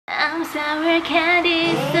I'm sour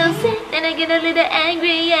candy, so sweet and I get a little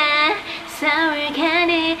angry, yeah. Sour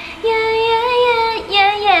candy, yeah, yeah, yeah,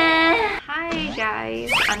 yeah, yeah. Hi guys,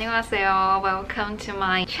 안녕하세요. Welcome to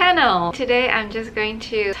my channel. Today I'm just going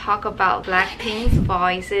to talk about Blackpink's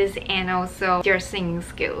voices and also their singing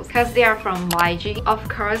skills. Because they are from YG, of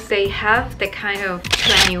course they have the kind of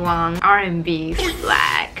 21 R&B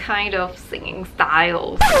slack kind of singing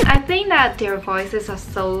styles. I think that their voices are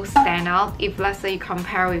so stand out if let's say you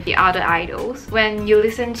compare with the other idols. When you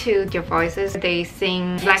listen to their voices, they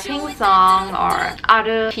sing Blackpink song or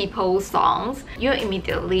other people's songs, you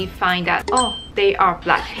immediately find that, oh, they are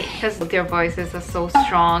Blackpink because their voices are so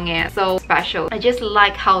strong and so special. I just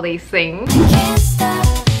like how they sing.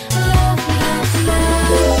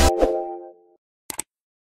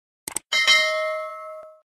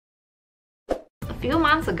 A few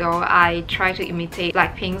months ago, I tried to imitate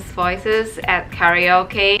Blackpink's voices at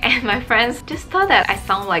karaoke and my friends just thought that I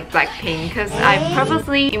sound like Blackpink because I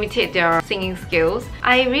purposely imitate their singing skills.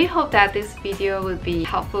 I really hope that this video will be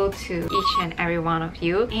helpful to each and every one of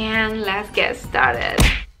you, and let's get started.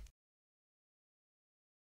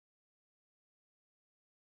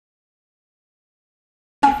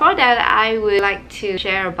 Before that, I would like to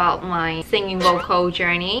share about my singing vocal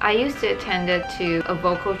journey. I used to attend to a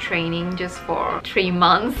vocal training just for 3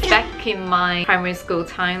 months back in my primary school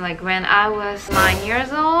time, like when I was 9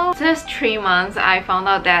 years old. Just 3 months, I found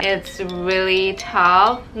out that it's really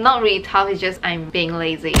tough. Not really tough, it's just I'm being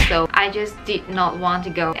lazy. So I just did not want to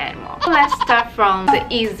go anymore. Let's start from the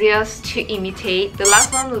easiest to imitate. The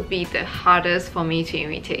last one would be the hardest for me to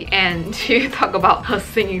imitate and to talk about her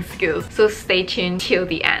singing skills. So stay tuned till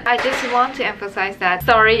the end. I just want to emphasize that,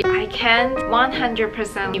 sorry, I can't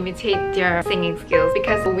 100% imitate their singing skills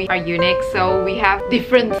because we are unique, so we have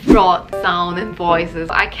different throat sound and voices.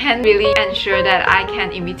 I can't really ensure that I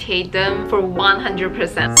can imitate them for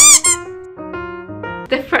 100%.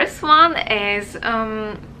 The first one is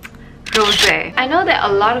Rose. I know that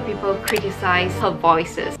a lot of people criticize her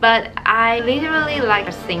voices, but I literally like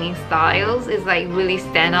her singing styles. It's like really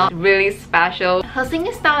stand out, really special. Her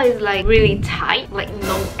singing style is like really tight, like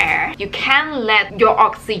no air. You can't let your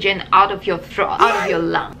oxygen out of your throat, out of your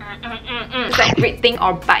lung. It's like breathing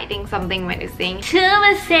or biting something when you sing. It's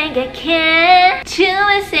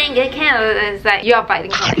like you are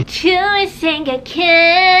biting something.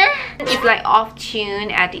 It's like off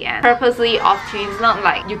tune at the end. Purposely off tune. It's not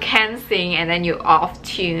like you can sing and then you're off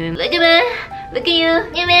tune. Look at me, look at you,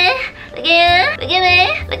 look at me, look at you, look at me,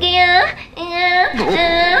 look at you.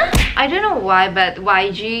 I don't know why, but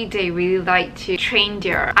YG, they really like to train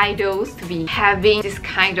their idols to be having this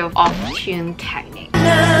kind of off tune technique.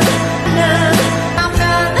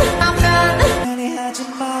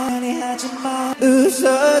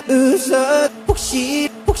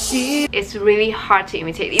 It's really hard to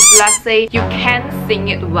imitate. If let's say you can't sing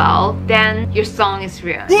it well, then your song is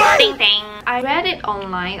ruined. Ding ding. I read it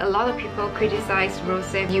online. A lot of people criticize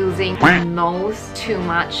Rose using her nose too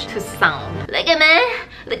much to sound. Look at me,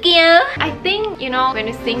 look at you. I think, you know, when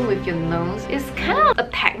you sing with your nose, it's kind of a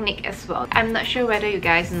technique as well. I'm not sure whether you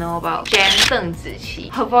guys know about JENNIE.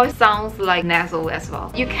 Her voice sounds like nasal as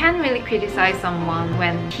well. You can't really criticize someone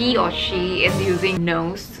when he or she is using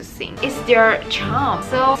nose to sing. It's their charm.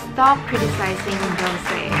 So stop criticizing Rose.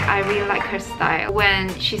 I really like her style. When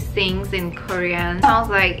she sings in Korean, it sounds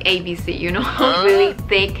like ABC, you know, really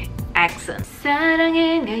thick accent.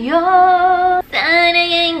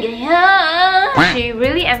 She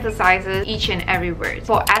really emphasizes each and every word.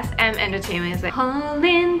 For SM Entertainment, it's like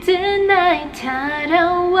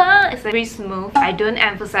it's like very smooth. I don't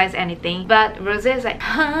emphasize anything. But Rose is like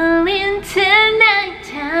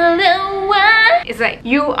it's like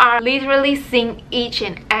you are literally sing each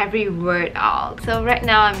and every word out. So right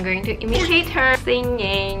now I'm going to imitate her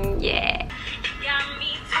singing. Yeah.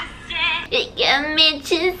 You got me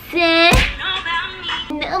to say,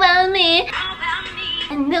 know about me,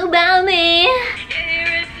 know about me.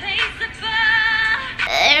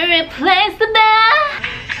 Irreplaceable.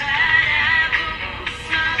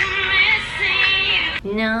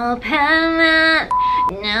 No power,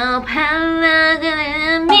 no power gonna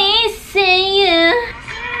let me see you.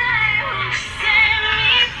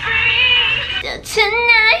 So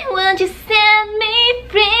tonight, won't you set me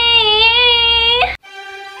free?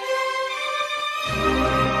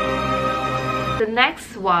 The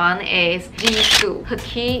next one is Jisoo. Her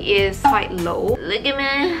key is quite low. Look at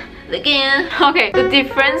me, again. Okay, the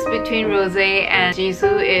difference between Rose and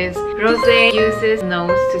Jisoo is Rose uses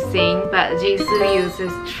nose to sing, but Jisoo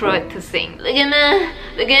uses throat to sing.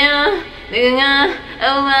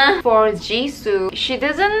 For Jisoo, she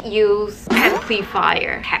doesn't use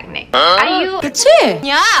amplifier technique. IU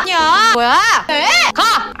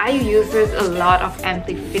uses a lot of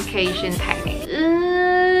amplification technique.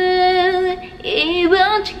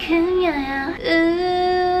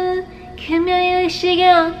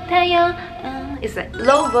 It's like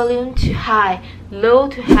low volume to high, low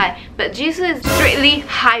to high, but Jisoo is strictly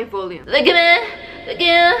high volume.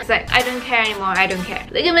 It's like, I don't care anymore, I don't care.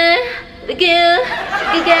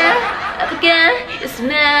 It's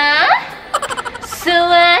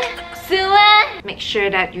make sure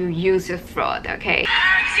that you use your throat, okay?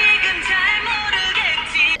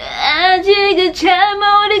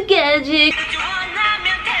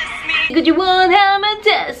 Could you want to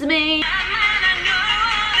test me?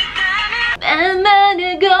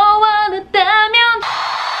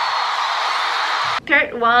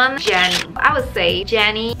 Third one, Jennie. I would say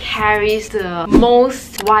Jennie carries the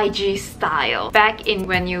most YG style. Back in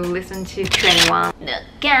when you listen to 21. Hey,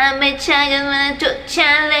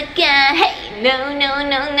 no, no,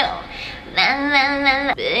 no, no. La la la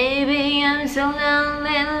la. Baby, I'm so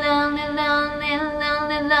lonely, lonely, lonely,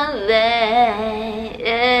 lonely, lonely.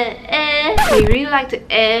 They really like to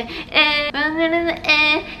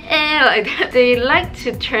like that. They like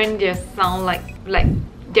to turn their sound like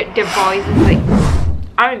their voice is like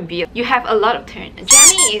R&B. You have a lot of turn.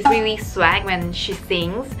 Jennie is really swag when she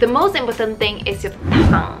sings. The most important thing is your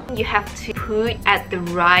tongue. You have to put at the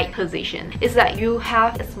right position. It's like you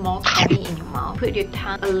have a small cavity in your mouth. Put your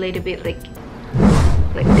tongue a little bit like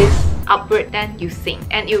this upward, then you sing,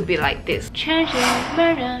 and it'll be like this.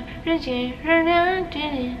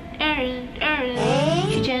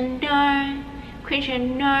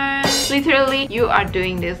 Literally, you are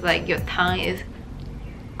doing this like your tongue is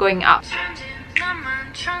going up.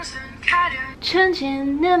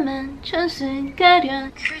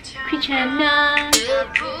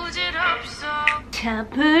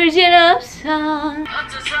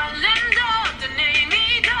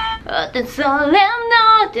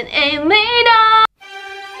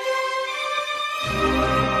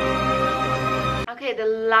 Okay, the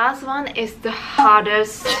last one is the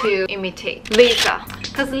hardest to imitate. Lisa.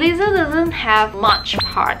 Because Lisa doesn't have much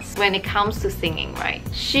parts when it comes to singing, right?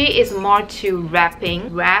 She is more to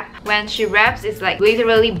rapping. When she raps, it's like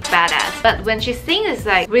literally badass. But when she sings, it's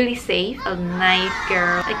like really safe. A nice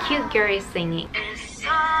girl, a cute girl is singing.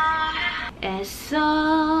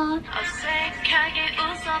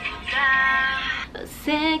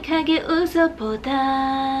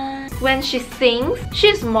 When she sings,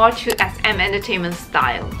 she's more to SM Entertainment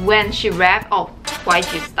style. When she raps,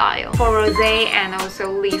 YG style. For Rose and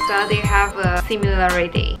also Lisa, they have a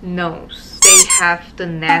similarity. Nose. They have the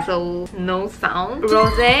nasal nose sound.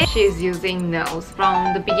 Rose, she's using nose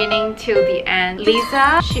from the beginning till the end.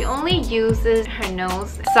 Lisa, she only uses her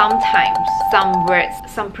nose sometimes. Some words,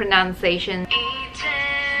 some pronunciation.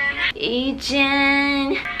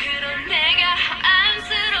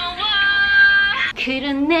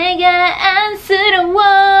 그런 내가 안쓰러워.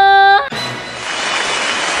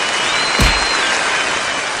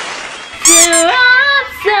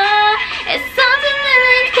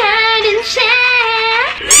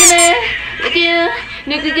 Look at you,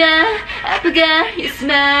 누구가 아프가 you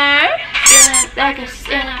smile. Like a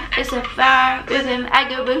sinner, it's a fire with him. I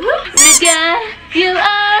go boo hoo. 누가 you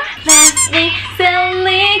are. Lightning,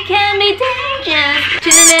 suddenly can be dangerous.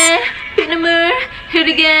 주눈에 피눈물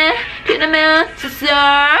흐르게 피나면 susur.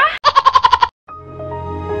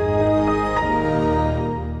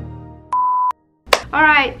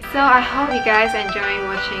 Alright, so I hope you guys are enjoying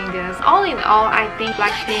watching this. All in all, I think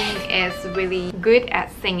Blackpink is really good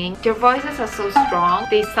at singing. Their voices are so strong.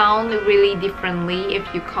 They sound really differently if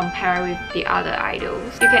you compare with the other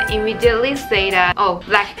idols. You can immediately say that, oh,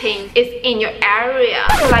 Blackpink is in your area.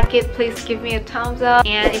 If you like it, please give me a thumbs up.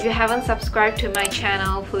 And if you haven't subscribed to my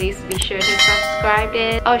channel, please be sure to subscribe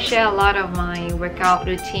it. I'll share a lot of my workout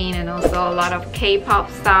routine and also a lot of K-pop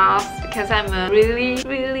stuff because I'm a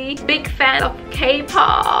really big fan of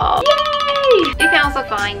K-pop. Yay! You can also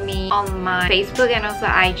find me on my Facebook and also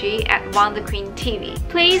IG at WonderQueenTV.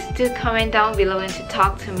 Please do comment down below and to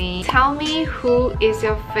talk to me. Tell me who is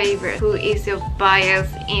your favorite, who is your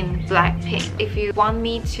bias in Blackpink. If you want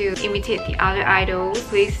me to imitate the other idols,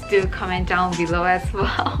 please do comment down below as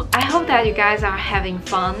well. I hope that you guys are having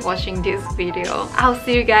fun watching this video. I'll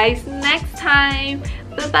see you guys next time.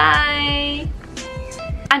 Bye bye.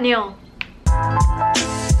 Annyeong.